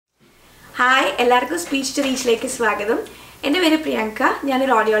Hi, എല്ലാവർക്കും speech-to-reach ലേക്ക് സ്വാഗതം. എൻ്റെ പേര് പ്രിയങ്ക. ഞാൻ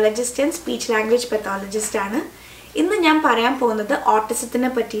ഒരു Audiologist and speech language pathologist ആണ്. ഇന്ന് ഞാൻ പറയാൻ പോകുന്നത് ഓട്ടിസത്തിനെ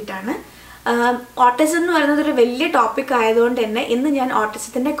പറ്റിയിട്ടാണ്. ഓട്ടിസം എന്ന് പറയുന്നത് ഒരു വലിയ ടോപ്പിക് ആയതുകൊണ്ട് തന്നെ ഇന്ന് ഞാൻ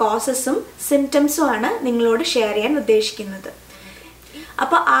ഓട്ടിസത്തിന്റെ കോസസും സിംപ്റ്റംസും ആണ് നിങ്ങളോട് ഷെയർ ചെയ്യാൻ ഉദ്ദേശിക്കുന്നത്.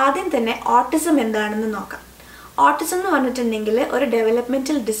 അപ്പോൾ ആദ്യം തന്നെ ഓട്ടിസം എന്താണെന്ന് നോക്കാം. ഓട്ടിസം എന്ന് പറഞ്ഞിട്ടുണ്ടെങ്കിൽ ഒരു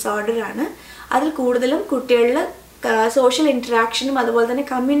ഡെവലപ്മെന്റൽ ഡിസോർഡർ ആണ്. അതിൽ കൂടുതലും കുട്ടികളിൽ social interaction അതുപോലെ തന്നെ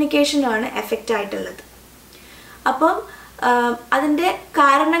കമ്മ്യൂണിക്കേഷനുമാണ് എഫക്റ്റ് ആയിട്ടുള്ളത്. അപ്പം അതിൻ്റെ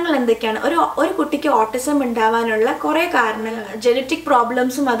കാരണങ്ങൾ എന്തൊക്കെയാണ്? ഒരു കുട്ടിക്ക് ഓട്ടിസം ഉണ്ടാവാനുള്ള കുറേ കാരണങ്ങൾ, ജനറ്റിക്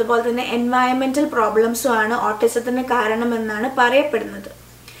പ്രോബ്ലംസും അതുപോലെ തന്നെ എൻവയറമെൻ്റൽ പ്രോബ്ലംസും ആണ് ഓട്ടിസത്തിന് കാരണമെന്നാണ് പറയപ്പെടുന്നത്.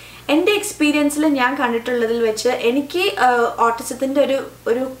 എൻ്റെ എക്സ്പീരിയൻസിൽ ഞാൻ കണ്ടിട്ടുള്ളതിൽ വെച്ച് എനിക്ക് ഓട്ടിസത്തിൻ്റെ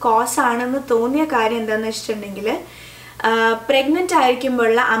ഒരു കോസ് ആണെന്ന് തോന്നിയ കാര്യം എന്താണെന്ന് വെച്ചിട്ടുണ്ടെങ്കിൽ, പ്രഗ്നൻ്റ്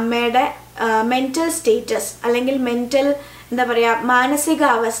ആയിരിക്കുമ്പോഴുള്ള അമ്മയുടെ മെൻ്റൽ സ്റ്റേറ്റസ് അല്ലെങ്കിൽ മെൻ്റൽ എന്താ പറയുക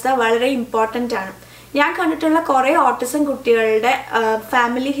മാനസികാവസ്ഥ വളരെ ഇമ്പോർട്ടൻ്റ് ആണ്. ഞാൻ കണ്ടിട്ടുള്ള കുറേ ഓട്ടിസം കുട്ടികളുടെ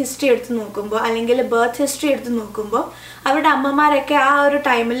ഫാമിലി ഹിസ്റ്ററി എടുത്ത് നോക്കുമ്പോൾ അല്ലെങ്കിൽ ബർത്ത് ഹിസ്റ്ററി എടുത്ത് നോക്കുമ്പോൾ അവരുടെ അമ്മമാരൊക്കെ ആ ഒരു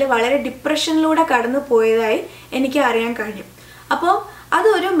ടൈമിൽ വളരെ ഡിപ്രഷനിലൂടെ കടന്നു പോയതായി എനിക്ക് അറിയാൻ കഴിഞ്ഞു. അപ്പോൾ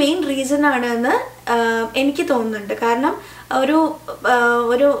അതൊരു മെയിൻ റീസൺ ആണ് എന്ന് എനിക്ക് തോന്നുന്നുണ്ട്. കാരണം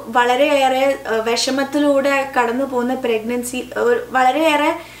ഒരു വളരെയേറെ വിഷമത്തിലൂടെ കടന്നു പോകുന്ന പ്രഗ്നൻസി,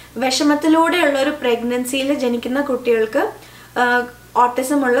 വളരെയേറെ വിഷമത്തിലൂടെയുള്ള ഒരു പ്രഗ്നൻസിയിൽ ജനിക്കുന്ന കുട്ടികൾക്ക്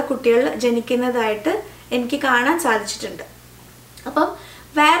ഓട്ടിസം ഉള്ള കുട്ടികൾ ജനിക്കുന്നതായിട്ട് എനിക്ക് കാണാൻ സാധിച്ചിട്ടുണ്ട്. അപ്പം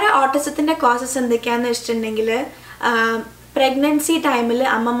വേറെ ഓട്ടിസത്തിൻ്റെ കോസസ് എന്തൊക്കെയാണെന്ന് വെച്ചിട്ടുണ്ടെങ്കിൽ, പ്രഗ്നൻസി ടൈമിൽ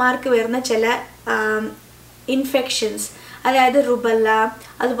അമ്മമാർക്ക് വരുന്ന ചില ഇൻഫെക്ഷൻസ്, അതായത് റുബല്ല,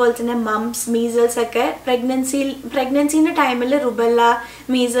 അതുപോലെ തന്നെ മംസ്, മീസൽസ് ഒക്കെ പ്രഗ്നൻസിൻ്റെ ടൈമിൽ റുബല്ല,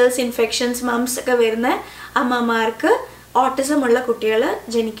 മീസൽസ്, ഇൻഫെക്ഷൻസ്, മംസ് ഒക്കെ വരുന്ന അമ്മമാർക്ക് ഓട്ടിസം ഉള്ള കുട്ടികൾ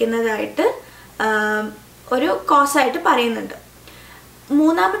ജനിക്കുന്നതായിട്ട് ഒരു കോസായിട്ട് പറയുന്നുണ്ട്.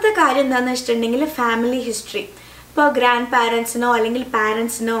 മൂന്നാമത്തെ കാര്യം എന്താണെന്ന് വെച്ചിട്ടുണ്ടെങ്കിൽ ഫാമിലി ഹിസ്റ്ററി. ഇപ്പോൾ ഗ്രാൻഡ് പാരൻസിനോ അല്ലെങ്കിൽ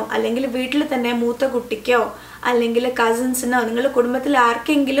പാരൻസിനോ അല്ലെങ്കിൽ വീട്ടിൽ തന്നെ മൂത്ത കുട്ടിക്കോ അല്ലെങ്കിൽ കസിൻസിനോ നിങ്ങളുടെ കുടുംബത്തിൽ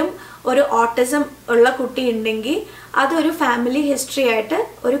ആർക്കെങ്കിലും ഒരു ഓട്ടിസം ഉള്ള കുട്ടി ഉണ്ടെങ്കിൽ അതൊരു ഫാമിലി ഹിസ്റ്ററി ആയിട്ട്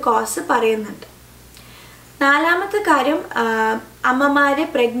ഒരു കോസ് പറയുന്നുണ്ട്. നാലാമത്തെ കാര്യം, അമ്മമാർ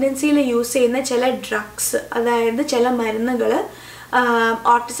പ്രഗ്നൻസിയിൽ യൂസ് ചെയ്യുന്ന ചില ഡ്രഗ്സ്, അതായത് ചില മരുന്നുകൾ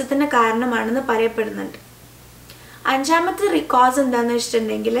ഓട്ടിസത്തിന് കാരണമാണെന്ന് പറയപ്പെടുന്നുണ്ട്. അഞ്ചാമത്തെ കോസ് എന്താണെന്ന്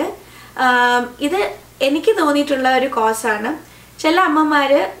വെച്ചിട്ടുണ്ടെങ്കിൽ, ഇത് എനിക്ക് തോന്നിയിട്ടുള്ള ഒരു കോസാണ്. ചില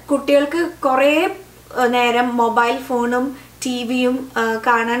അമ്മമാർ കുട്ടികൾക്ക് കുറേ നേരം മൊബൈൽ ഫോണും ടി വിയും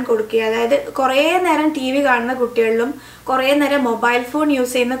കാണാൻ കൊടുക്കുക. അതായത് കുറേ നേരം ടി വി കാണുന്ന കുട്ടികളിലും കുറേ നേരം മൊബൈൽ ഫോൺ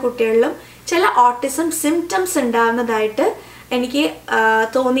യൂസ് ചെയ്യുന്ന കുട്ടികളിലും ചില ഓട്ടിസം സിംപ്റ്റംസ് ഉണ്ടാകുന്നതായിട്ട് എനിക്ക്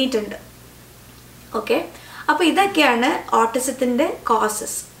തോന്നിയിട്ടുണ്ട്. ഓക്കെ, അപ്പോൾ ഇതൊക്കെയാണ് ഓട്ടിസത്തിൻ്റെ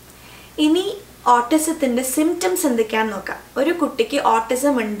കോസസ്. ഇനി ഓട്ടിസത്തിൻ്റെ സിംപ്റ്റംസ് എന്തൊക്കെയാണെന്ന് നോക്കാം. ഒരു കുട്ടിക്ക്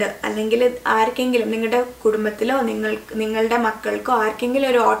ഓട്ടിസം ഉണ്ട് അല്ലെങ്കിൽ ആർക്കെങ്കിലും നിങ്ങളുടെ കുടുംബത്തിലോ നിങ്ങളുടെ മക്കൾക്കോ ആർക്കെങ്കിലും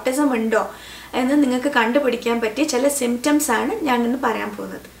ഒരു ഓട്ടിസം ഉണ്ടോ എന്ന് നിങ്ങൾക്ക് കണ്ടുപിടിക്കാൻ പറ്റിയ ചില സിംപ്റ്റംസ് ആണ് ഞാനിന്ന് പറയാൻ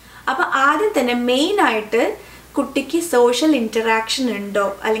പോകുന്നത്. അപ്പോൾ ആദ്യം തന്നെ മെയിനായിട്ട് കുട്ടിക്ക് സോഷ്യൽ ഇൻറ്ററാക്ഷൻ ഉണ്ടോ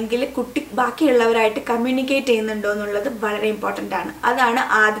അല്ലെങ്കിൽ കുട്ടി ബാക്കിയുള്ളവരായിട്ട് കമ്മ്യൂണിക്കേറ്റ് ചെയ്യുന്നുണ്ടോ എന്നുള്ളത് വളരെ ഇമ്പോർട്ടൻ്റ് ആണ്. അതാണ്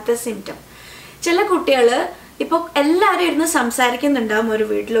ആദ്യത്തെ സിംറ്റം. ചില കുട്ടികൾ ഇപ്പോൾ എല്ലാവരും ഇരുന്ന് സംസാരിക്കുന്നുണ്ടാവും ഒരു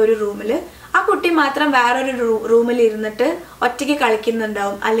വീട്ടിൽ, ഒരു റൂമിൽ, ആ കുട്ടി മാത്രം വേറൊരു റൂമിൽ ഇരുന്നിട്ട് ഒറ്റയ്ക്ക്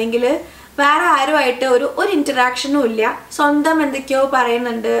കളിക്കുന്നുണ്ടാവും, അല്ലെങ്കിൽ വേറെ ആരുമായിട്ട് ഒരു ഇൻറ്ററാക്ഷനും ഇല്ല, സ്വന്തം എന്തൊക്കെയോ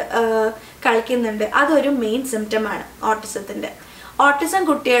പറയുന്നുണ്ട്, കളിക്കുന്നുണ്ട്. അതൊരു മെയിൻ സിംറ്റമാണ് ഓട്ടിസത്തിൻ്റെ. ഓട്ടിസം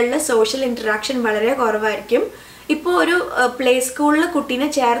കുട്ടികളിൽ സോഷ്യൽ ഇൻറ്ററാക്ഷൻ വളരെ കുറവായിരിക്കും. ഇപ്പോൾ ഒരു പ്ലേ സ്കൂളിൽ കുട്ടീനെ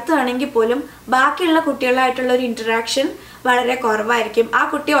ചേർത്തുകയാണെങ്കിൽ പോലും ബാക്കിയുള്ള കുട്ടികളായിട്ടുള്ള ഒരു ഇൻറ്ററാക്ഷൻ വളരെ കുറവായിരിക്കും. ആ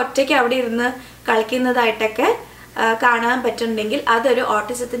കുട്ടി ഒറ്റയ്ക്ക് അവിടെ ഇരുന്ന് കളിക്കുന്നതായിട്ടൊക്കെ കാണാൻ പറ്റുന്നുണ്ടെങ്കിൽ അതൊരു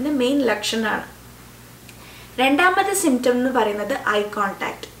ഓട്ടിസത്തിൻ്റെ മെയിൻ ലക്ഷണമാണ്. രണ്ടാമത്തെ സിംറ്റം എന്ന് പറയുന്നത് ഐ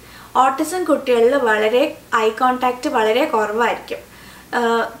കോണ്ടാക്ട്. ഓട്ടിസം കുട്ടികളിൽ ഐ കോണ്ടാക്ട് വളരെ കുറവായിരിക്കും.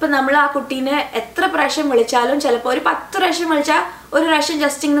 ഇപ്പം നമ്മൾ ആ കുട്ടീനെ എത്ര പ്രാവശ്യം വിളിച്ചാലും ചിലപ്പോൾ ഒരു 10 പ്രാവശ്യം വിളിച്ചാൽ ഒരു പ്രാവശ്യം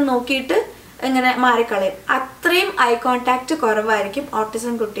ജസ്റ്റ് ഇങ്ങനെ നോക്കിയിട്ട് ഇങ്ങനെ മാറിക്കളയും. അത്രയും ഐ കോണ്ടാക്ട് കുറവായിരിക്കും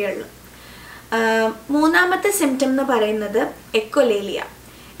ഓട്ടിസം കുട്ടികളിൽ. മൂന്നാമത്തെ സിംറ്റം എന്ന് പറയുന്നത് എക്കോലേലിയ.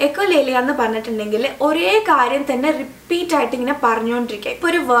 എക്കോലേലിയ എന്ന് പറഞ്ഞിട്ടുണ്ടെങ്കിൽ ഒരേ കാര്യം തന്നെ റിപ്പീറ്റ് ആയിട്ട് ഇങ്ങനെ പറഞ്ഞുകൊണ്ടിരിക്കുക. ഇപ്പോൾ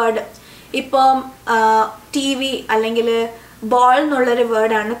ഒരു വേർഡ്, ഇപ്പം ടി വി അല്ലെങ്കിൽ ബോൾ എന്നുള്ളൊരു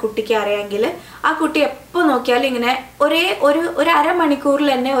വേർഡാണ് കുട്ടിക്ക് അറിയാമെങ്കിൽ ആ കുട്ടി എപ്പോൾ നോക്കിയാലും ഇങ്ങനെ ഒരു അരമണിക്കൂറിൽ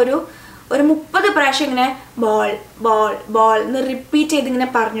തന്നെ ഒരു 30 പ്രാവശ്യം ഇങ്ങനെ ബോൾ ബോൾ ബോൾ എന്ന് റിപ്പീറ്റ് ചെയ്ത് ഇങ്ങനെ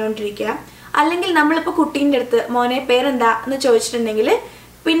പറഞ്ഞുകൊണ്ടിരിക്കുക. അല്ലെങ്കിൽ നമ്മളിപ്പോൾ കുട്ടീൻ്റെ അടുത്ത് മോനെ പേരെന്താ എന്ന് ചോദിച്ചിട്ടുണ്ടെങ്കിൽ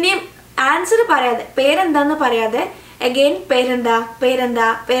പിന്നെയും ആൻസർ പറയാതെ, പേരെന്താന്ന് പറയാതെ അഗെയിൻ പേരെന്താ പേരെന്താ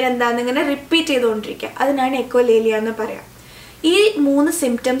പേരെന്താ എന്നിങ്ങനെ റിപ്പീറ്റ് ചെയ്തുകൊണ്ടിരിക്കുക. അതിനാണ് എക്കോലേലിയ എന്ന് പറയാം. ഈ 3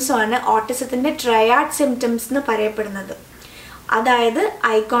 സിംറ്റംസുമാണ് ഓട്ടിസത്തിൻ്റെ ട്രയാഡ് സിംറ്റംസ് എന്ന് പറയപ്പെടുന്നത്. അതായത്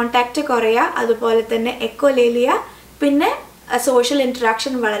ഐ കോണ്ടാക്റ്റ് കുറയുക, അതുപോലെ തന്നെ എക്കോലേലിയ, പിന്നെ സോഷ്യൽ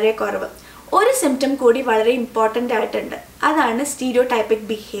ഇൻട്രാക്ഷൻ വളരെ കുറവ്. ഒരു സിംറ്റം കൂടി വളരെ ഇമ്പോർട്ടൻ്റ് ആയിട്ടുണ്ട്, അതാണ് സ്റ്റീരിയോടൈപ്പിക്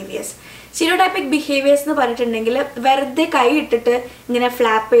ബിഹേവിയേഴ്സ്. സ്റ്റീരിയോടൈപ്പിക് ബിഹേവിയേഴ്സ് എന്ന് പറഞ്ഞിട്ടുണ്ടെങ്കിൽ വെറുതെ കൈ ഇട്ടിട്ട് ഇങ്ങനെ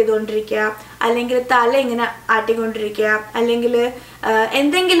ഫ്ലാപ്പ് ചെയ്തുകൊണ്ടിരിക്കുക, അല്ലെങ്കിൽ തല ഇങ്ങനെ ആട്ടിക്കൊണ്ടിരിക്കുക, അല്ലെങ്കിൽ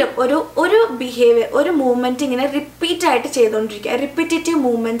എന്തെങ്കിലും ഒരു ബിഹേവിയർ, ഒരു മൂവ്മെൻറ്റ് ഇങ്ങനെ റിപ്പീറ്റ് ആയിട്ട് ചെയ്തുകൊണ്ടിരിക്കുക. റിപ്പീറ്റേറ്റീവ്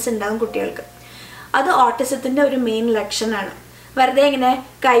മൂവ്മെൻറ്റ്സ് ഉണ്ടാകും കുട്ടികൾക്ക്. അത് ഓട്ടിസത്തിൻ്റെ ഒരു മെയിൻ ലക്ഷണമാണ്. വെറുതെ ഇങ്ങനെ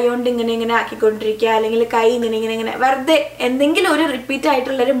കൈ കൊണ്ട് ഇങ്ങനെ ആക്കിക്കൊണ്ടിരിക്കുക, അല്ലെങ്കിൽ കൈ ഇങ്ങനെ വെറുതെ എന്തെങ്കിലും ഒരു റിപ്പീറ്റ്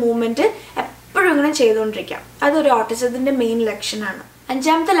ആയിട്ടുള്ളൊരു മൂവ്മെൻറ്റ് എപ്പോഴും ഇങ്ങനെ ചെയ്തുകൊണ്ടിരിക്കുക. അതൊരു ഓട്ടിസത്തിൻ്റെ മെയിൻ ലക്ഷണമാണ്.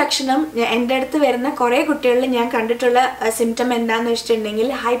 അഞ്ചാമത്തെ ലക്ഷണം, എൻ്റെ അടുത്ത് വരുന്ന കുറേ കുട്ടികളിൽ ഞാൻ കണ്ടിട്ടുള്ള സിംറ്റം എന്താണെന്ന് വെച്ചിട്ടുണ്ടെങ്കിൽ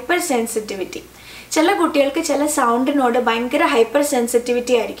ഹൈപ്പർ സെൻസിറ്റിവിറ്റി. ചില കുട്ടികൾക്ക് ചില സൗണ്ടിനോട് ഭയങ്കര ഹൈപ്പർ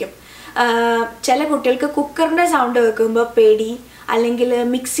സെൻസിറ്റിവിറ്റി ആയിരിക്കും. ചില കുട്ടികൾക്ക് കുക്കറിൻ്റെ സൗണ്ട് കേൾക്കുമ്പോൾ പേടി, അല്ലെങ്കിൽ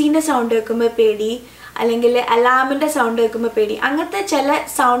മിക്സീൻ്റെ സൗണ്ട് കേൾക്കുമ്പോൾ പേടി, അല്ലെങ്കിൽ അലാമിൻ്റെ സൗണ്ട് കേൾക്കുമ്പോൾ പേടി. അങ്ങനത്തെ ചില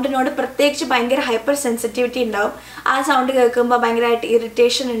സൗണ്ടിനോട് പ്രത്യേകിച്ച് ഭയങ്കര ഹൈപ്പർ സെൻസിറ്റിവിറ്റി ഉണ്ടാവും. ആ സൗണ്ട് കേൾക്കുമ്പോൾ ഭയങ്കരമായിട്ട്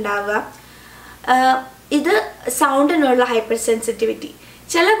ഇറിറ്റേഷൻ ഉണ്ടാവുക. ഇത് സൗണ്ടിനുള്ള ഹൈപ്പർ സെൻസിറ്റിവിറ്റി.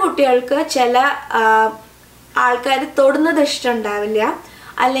 ചില കുട്ടികൾക്ക് ചില ആൾക്കാർ തൊടുന്നത് ഇഷ്ടമുണ്ടാവില്ല,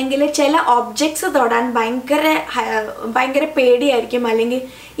 അല്ലെങ്കിൽ ചില ഒബ്ജക്ട്സ് തൊടാൻ ഭയങ്കര പേടിയായിരിക്കും, അല്ലെങ്കിൽ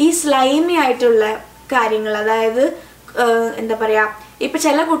ഈ സ്ലൈമി ആയിട്ടുള്ള കാര്യങ്ങൾ, അതായത് എന്താ പറയുക, ഇപ്പം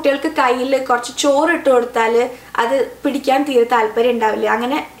ചില കുട്ടികൾക്ക് കയ്യിൽ കുറച്ച് ചോറിട്ട് കൊടുത്താൽ അത് പിടിക്കാൻ തീരെ താല്പര്യം ഉണ്ടാവില്ല.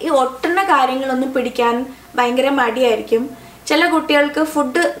 അങ്ങനെ ഈ ഒട്ടുന്ന കാര്യങ്ങളൊന്നും പിടിക്കാൻ ഭയങ്കര മടിയായിരിക്കും. ചില കുട്ടികൾക്ക്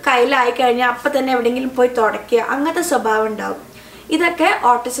ഫുഡ് കയ്യിലായി കഴിഞ്ഞാൽ അപ്പം തന്നെ എവിടെയെങ്കിലും പോയി തുടയ്ക്കുക, അങ്ങനത്തെ സ്വഭാവം ഉണ്ടാവും. ഇതൊക്കെ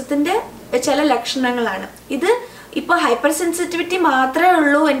ഓട്ടിസത്തിൻ്റെ ചില ലക്ഷണങ്ങളാണ്. ഇത് ഇപ്പോൾ ഹൈപ്പർ സെൻസിറ്റിവിറ്റി മാത്രമേ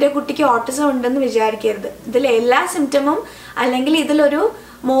ഉള്ളൂ എൻ്റെ കുട്ടിക്ക് ഓട്ടിസം ഉണ്ടെന്ന് വിചാരിക്കരുത്. ഇതിൽ എല്ലാ സിംറ്റമും അല്ലെങ്കിൽ ഇതിലൊരു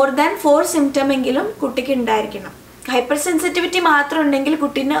മോർ ദാൻ 4 സിംറ്റം എങ്കിലും കുട്ടിക്ക് ഉണ്ടായിരിക്കണം. ഹൈപ്പർ സെൻസിറ്റിവിറ്റി മാത്രം ഉണ്ടെങ്കിൽ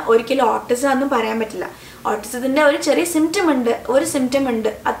കുട്ടീന് ഒരിക്കലും ഓട്ടിസം ഒന്നും പറയാൻ പറ്റില്ല. ഓട്ടിസത്തിൻ്റെ ഒരു ചെറിയ സിംറ്റം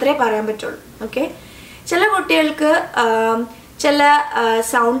ഉണ്ട് അത്രേ പറയാൻ പറ്റുള്ളൂ. ഓക്കെ, ചില കുട്ടികൾക്ക് ചില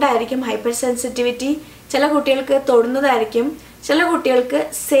സൗണ്ട് ആയിരിക്കും ഹൈപ്പർ സെൻസിറ്റിവിറ്റി, ചില കുട്ടികൾക്ക് തൊടുന്നതായിരിക്കും, ചില കുട്ടികൾക്ക്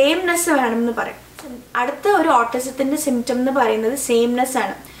സെയിംനെസ് വേണമെന്ന് പറയും. അടുത്ത ഒരു ഓട്ടിസത്തിൻ്റെ സിംറ്റം എന്ന് പറയുന്നത് സെയിംനെസ്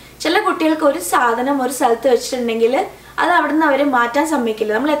ആണ്. ചില കുട്ടികൾക്ക് ഒരു സാധനം ഒരു സ്ഥലത്ത് വെച്ചിട്ടുണ്ടെങ്കിൽ അത് അവിടെ നിന്ന് അവർ മാറ്റാൻ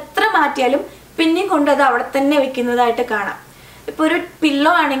സമ്മതിക്കില്ല. നമ്മൾ എത്ര മാറ്റിയാലും പിന്നെയും കൊണ്ട് അത് അവിടെ തന്നെ വെക്കുന്നതായിട്ട് കാണാം. ഇപ്പോൾ ഒരു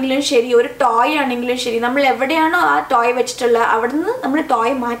പില്ലോ ആണെങ്കിലും ശരി, ഒരു ടോയ് ആണെങ്കിലും ശരി, നമ്മൾ എവിടെയാണോ ആ ടോയ് വെച്ചിട്ടുള്ളത് അവിടെ നിന്ന് നമ്മൾ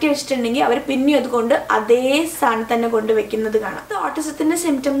ടോയ് മാറ്റി വെച്ചിട്ടുണ്ടെങ്കിൽ അവർ പിന്നെയും അതുകൊണ്ട് അതേ സ്ഥാനത്ത് തന്നെ കൊണ്ട് വെക്കുന്നത് കാണാം. ഓട്ടിസത്തിൻ്റെ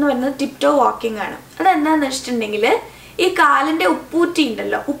സിംറ്റം എന്ന് പറയുന്നത് ടിപ്റ്റോ വാക്കിംഗ് ആണ്. അതെന്താണെന്ന് വെച്ചിട്ടുണ്ടെങ്കിൽ ഈ കാലിൻ്റെ ഉപ്പൂറ്റി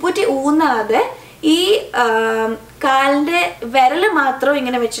ഉണ്ടല്ലോ, ഉപ്പൂറ്റി ഊന്നാതെ ഈ കാലിൻ്റെ വിരൽ മാത്രം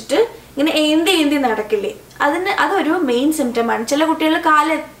ഇങ്ങനെ വെച്ചിട്ട് ഇങ്ങനെ ഏന്തി നടക്കില്ലേ, അതൊരു മെയിൻ സിംറ്റമാണ്. ചില കുട്ടികൾ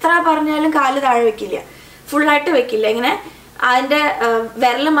കാല് എത്ര പറഞ്ഞാലും കാല് താഴെ വെക്കില്ല, ഫുള്ളായിട്ട് വെക്കില്ല, ഇങ്ങനെ അതിൻ്റെ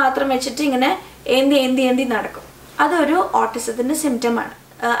വിരൽ മാത്രം വെച്ചിട്ട് ഇങ്ങനെ ഏന്തി നടക്കും. അതൊരു ഓട്ടിസത്തിൻ്റെ സിംറ്റമാണ്.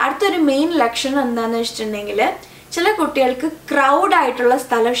 അടുത്തൊരു മെയിൻ ലക്ഷണം എന്താണെന്ന് വെച്ചിട്ടുണ്ടെങ്കിൽ ചില കുട്ടികൾക്ക് ക്രൗഡായിട്ടുള്ള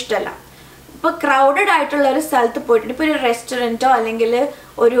സ്ഥലം ഇഷ്ടമല്ല. ഇപ്പോൾ ക്രൗഡഡ് ആയിട്ടുള്ള ഒരു സ്ഥലത്ത് പോയിട്ടുണ്ട്, ഇപ്പോൾ ഒരു റെസ്റ്റോറൻറ്റോ അല്ലെങ്കിൽ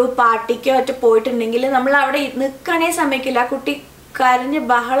ഒരു പാർട്ടിക്കോ ആയിട്ട് പോയിട്ടുണ്ടെങ്കിൽ നമ്മൾ അവിടെ നിൽക്കാനേ സമ്മതിക്കില്ല. ആ കുട്ടി കരഞ്ഞ്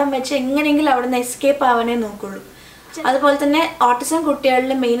ബഹളം വെച്ച് എങ്ങനെയെങ്കിലും അവിടെ നിന്ന് എസ്കേപ്പ് ആവാനേ നോക്കുള്ളൂ. അതുപോലെ തന്നെ ഓട്ടിസം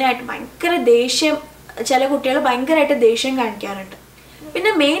കുട്ടികളിൽ മെയിനായിട്ട് ഭയങ്കര ദേഷ്യം, ചില കുട്ടികൾ ഭയങ്കരമായിട്ട് ദേഷ്യം കാണിക്കാറുണ്ട്.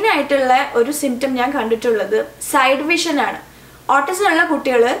 പിന്നെ മെയിനായിട്ടുള്ള ഒരു സിംറ്റം ഞാൻ കണ്ടിട്ടുള്ളത് സൈഡ് വിഷൻ ആണ്. ഓട്ടിസം ഉള്ള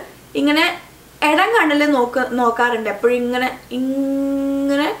കുട്ടികൾ ഇങ്ങനെ ഇടം കണ്ണിൽ നോക്കാറുണ്ട്, എപ്പോഴും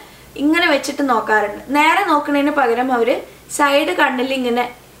ഇങ്ങനെ വെച്ചിട്ട് നോക്കാറുണ്ട്. നേരെ നോക്കുന്നതിന് പകരം അവർ സൈഡ് കണ്ണിൽ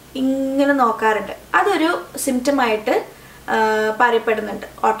ഇങ്ങനെ നോക്കാറുണ്ട്. അതൊരു സിംറ്റമായിട്ട് പറയപ്പെടുന്നുണ്ട്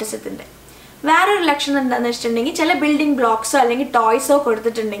ഓട്ടിസത്തിൻ്റെ. വേറൊരു ലക്ഷണം എന്താണെന്ന് വെച്ചിട്ടുണ്ടെങ്കിൽ ചില ബിൽഡിംഗ് ബ്ലോക്സോ അല്ലെങ്കിൽ ടോയ്സോ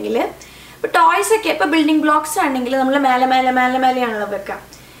കൊടുത്തിട്ടുണ്ടെങ്കിൽ, ഇപ്പോൾ ടോയ്സൊക്കെ ഇപ്പോൾ ബിൽഡിംഗ് ബ്ലോക്സ് ആണെങ്കിൽ നമ്മൾ മേലെയാണല്ലോ വെക്കുക.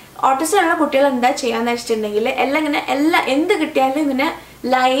 ഓട്ടിസം ഉള്ള കുട്ടികൾ എന്താ ചെയ്യാന്ന് വെച്ചിട്ടുണ്ടെങ്കിൽ എല്ലാം എന്ത് കിട്ടിയാലും ഇങ്ങനെ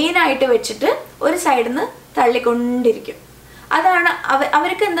ലൈനായിട്ട് വെച്ചിട്ട് ഒരു സൈഡിൽ നിന്ന് തള്ളിക്കൊണ്ടിരിക്കും. അതാണ്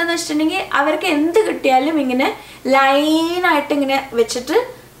അവർക്ക് എന്താണെന്ന് വെച്ചിട്ടുണ്ടെങ്കിൽ അവർക്ക് എന്ത് കിട്ടിയാലും ഇങ്ങനെ ലൈനായിട്ട് ഇങ്ങനെ വെച്ചിട്ട്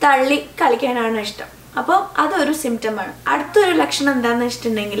തള്ളി കളിക്കാനാണ് ഇഷ്ടം. അപ്പോൾ അതൊരു സിംറ്റമാണ്. അടുത്തൊരു ലക്ഷണം എന്താണെന്ന്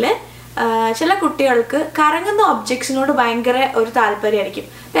വെച്ചിട്ടുണ്ടെങ്കിൽ ചില കുട്ടികൾക്ക് കറങ്ങുന്ന ഒബ്ജക്ട്സിനോട് ഭയങ്കര ഒരു താല്പര്യമായിരിക്കും.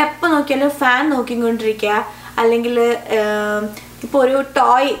 അപ്പോൾ എപ്പോൾ നോക്കിയാലും ഫാൻ നോക്കിക്കൊണ്ടിരിക്കുക, അല്ലെങ്കിൽ ഇപ്പോൾ ഒരു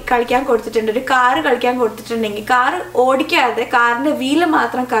ടോയ് കളിക്കാൻ കൊടുത്തിട്ടുണ്ട്, ഒരു കാറ് കളിക്കാൻ കൊടുത്തിട്ടുണ്ടെങ്കിൽ കാറ് ഓടിക്കാതെ കാറിൻ്റെ വീല്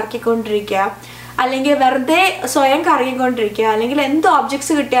മാത്രം കറക്കിക്കൊണ്ടിരിക്കുക, അല്ലെങ്കിൽ വെറുതെ സ്വയം കറങ്ങിക്കൊണ്ടിരിക്കുക, അല്ലെങ്കിൽ എന്ത്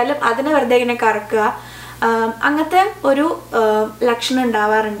ഒബ്ജക്ട്സ് കിട്ടിയാലും അതിനെ വെറുതെ ഇങ്ങനെ കറക്കുക. അങ്ങനത്തെ ഒരു ലക്ഷണം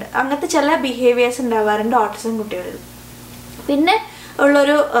ഉണ്ടാവാറുണ്ട്. അങ്ങനത്തെ ചില ബിഹേവിയേഴ്സ് ഉണ്ടാവാറുണ്ട് ഓട്ടിസം കുട്ടികളിൽ. പിന്നെ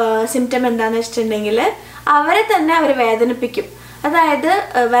ഉള്ളൊരു സിംറ്റം എന്താണെന്ന് വെച്ചിട്ടുണ്ടെങ്കിൽ അവരെ തന്നെ അവർ വേദനിപ്പിക്കും. അതായത്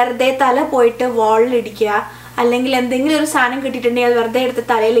വെറുതെ തല പോയിട്ട് വാളിലിടിക്കുക, അല്ലെങ്കിൽ എന്തെങ്കിലും ഒരു സാധനം കിട്ടിയിട്ടുണ്ടെങ്കിൽ അത് വെറുതെ എടുത്ത്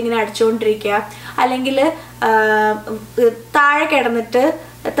തലയിൽ ഇങ്ങനെ അടിച്ചുകൊണ്ടിരിക്കുക, അല്ലെങ്കിൽ താഴെ കിടന്നിട്ട്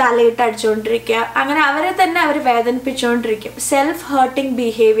തലയിട്ട് അടിച്ചുകൊണ്ടിരിക്കുക, അങ്ങനെ അവരെ തന്നെ അവർ വേദനിപ്പിച്ചുകൊണ്ടിരിക്കും. സെൽഫ് ഹേർട്ടിങ്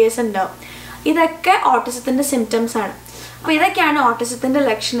ബിഹേവിയേഴ്സ് ഉണ്ടാവും. ഇതൊക്കെ ഓട്ടിസത്തിൻ്റെ സിംറ്റംസ് ആണ്. അപ്പോൾ ഇതൊക്കെയാണ് ഓട്ടിസത്തിൻ്റെ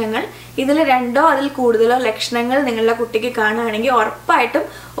ലക്ഷണങ്ങൾ. ഇതിൽ 2 അതിൽ കൂടുതലോ ലക്ഷണങ്ങൾ നിങ്ങളുടെ കുട്ടിക്ക് കാണുകയാണെങ്കിൽ ഉറപ്പായിട്ടും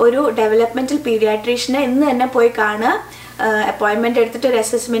ഒരു ഡെവലപ്മെൻറ്റൽ പീഡിയാട്രീഷ്യനെ ഇന്ന് തന്നെ പോയി കാണുക. അപ്പോയിൻമെൻ്റ് എടുത്തിട്ട് ഒരു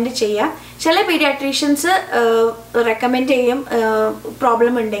അസസ്മെൻറ്റ് ചെയ്യാം. ചില പീഡിയാട്രീഷ്യൻസ് റെക്കമെൻഡ് ചെയ്യും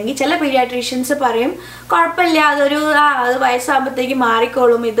പ്രോബ്ലം ഉണ്ടെങ്കിൽ. ചില പീഡിയാട്രീഷ്യൻസ് പറയും കുഴപ്പമില്ല, അത് വയസ്സാകുമ്പോഴത്തേക്ക്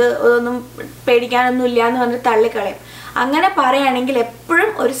മാറിക്കോളും, ഒന്നും പേടിക്കാനൊന്നും ഇല്ല എന്ന് പറഞ്ഞ് തള്ളിക്കളയും. അങ്ങനെ പറയുകയാണെങ്കിൽ എപ്പോഴും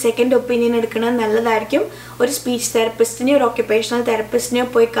ഒരു സെക്കൻഡ് ഒപ്പീനിയൻ എടുക്കുന്നത് നല്ലതായിരിക്കും. ഒരു സ്പീച്ച് തെറപ്പിസ്റ്റിനെയോ ഒരു ഓക്യുപ്പേഷണൽ തെറപ്പിസ്റ്റിനെയോ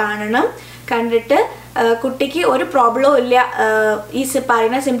പോയി കാണണം. കണ്ടിട്ട് കുട്ടിക്ക് ഒരു പ്രോബ്ലവും ഇല്ല, ഈ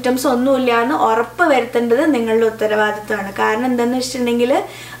പറയുന്ന സിംറ്റംസ് ഒന്നുമില്ല എന്ന് ഉറപ്പ് വരുത്തേണ്ടത് നിങ്ങളുടെ ഉത്തരവാദിത്തമാണ്. കാരണം എന്താണെന്ന് വെച്ചിട്ടുണ്ടെങ്കിൽ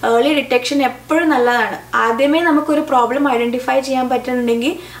ഏർലി ഡിറ്റക്ഷൻ എപ്പോഴും നല്ലതാണ്. ആദ്യമേ നമുക്കൊരു പ്രോബ്ലം ഐഡൻറ്റിഫൈ ചെയ്യാൻ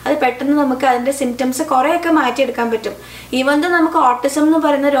പറ്റുന്നുണ്ടെങ്കിൽ അത് പെട്ടെന്ന് നമുക്ക് അതിൻ്റെ സിംറ്റംസ് കുറേയൊക്കെ മാറ്റിയെടുക്കാൻ പറ്റും. ഈവൻ ദോ നമുക്ക് ഓട്ടിസം എന്ന്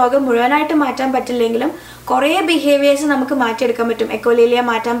പറയുന്ന രോഗം മുഴുവനായിട്ട് മാറ്റാൻ പറ്റില്ലെങ്കിലും കുറേ ബിഹേവിയേഴ്സ് നമുക്ക് മാറ്റിയെടുക്കാൻ പറ്റും. എക്കോലേലിയ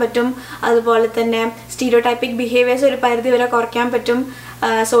മാറ്റാൻ പറ്റും. അതുപോലെ തന്നെ സ്റ്റീരിയോടൈപ്പിക് ബിഹേവിയേഴ്സ് ഒരു പരിധി വരെ കുറയ്ക്കാൻ പറ്റും.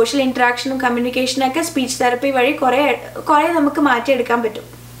 സോഷ്യൽ ഇൻട്രാക്ഷനും കമ്മ്യൂണിക്കേഷനൊക്കെ സ്പീച്ച് തെറപ്പി വഴി കുറേ നമുക്ക് മാറ്റിയെടുക്കാൻ പറ്റും.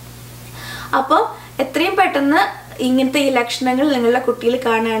 അപ്പോൾ എത്രയും പെട്ടെന്ന് ഇങ്ങനത്തെ ഈ ലക്ഷണങ്ങൾ നിങ്ങളുടെ കുട്ടിയിൽ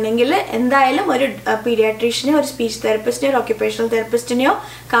കാണുകയാണെങ്കിൽ എന്തായാലും ഒരു പീഡിയാട്രീഷ്യനെയോ ഒരു സ്പീച്ച് തെറപ്പിസ്റ്റിനെയോ ഒരു ഓക്യുപ്പേഷണൽ തെറപ്പിസ്റ്റിനെയോ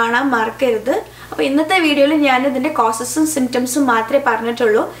കാണാൻ മറക്കരുത്. അപ്പോൾ ഇന്നത്തെ വീഡിയോയിൽ ഞാനിതിൻ്റെ കോസസും സിംറ്റംസും മാത്രമേ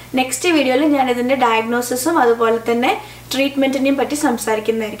പറഞ്ഞിട്ടുള്ളൂ. നെക്സ്റ്റ് വീഡിയോയിൽ ഞാനിതിൻ്റെ ഡയഗ്നോസിസും അതുപോലെ തന്നെ ട്രീറ്റ്മെൻറ്റിനെയും പറ്റി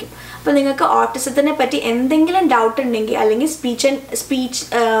സംസാരിക്കുന്നതായിരിക്കും. അപ്പോൾ നിങ്ങൾക്ക് ഓട്ടിസത്തിനെ പറ്റി എന്തെങ്കിലും ഡൗട്ട് ഉണ്ടെങ്കിൽ, അല്ലെങ്കിൽ സ്പീച്ച്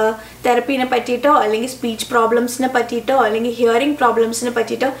തെറപ്പീനെ പറ്റിയിട്ടോ അല്ലെങ്കിൽ സ്പീച്ച് പ്രോബ്ലംസിനെ പറ്റിയിട്ടോ അല്ലെങ്കിൽ ഹിയറിംഗ് പ്രോബ്ലംസിനെ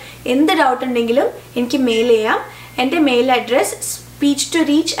പറ്റിയിട്ടോ എന്ത് ഡൗട്ട് ഉണ്ടെങ്കിലും എനിക്ക് മെയിൽ ചെയ്യാം. എൻ്റെ മെയിൽ അഡ്രസ്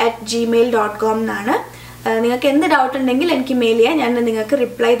speechtoreach@gmail.com എന്നാണ്. നിങ്ങൾക്ക് എന്ത് ഡൗട്ട് ഉണ്ടെങ്കിൽ എനിക്ക് മെയിൽ ചെയ്യാം, ഞാൻ നിങ്ങൾക്ക്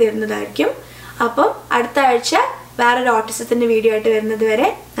റിപ്ലൈ തരുന്നതായിരിക്കും. അപ്പം അടുത്ത ആഴ്ച വേറൊരു ഓട്ടിസത്തിൻ്റെ വീഡിയോ ആയിട്ട് വരുന്നത് വരെ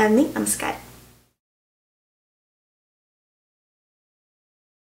നന്ദി, നമസ്കാരം.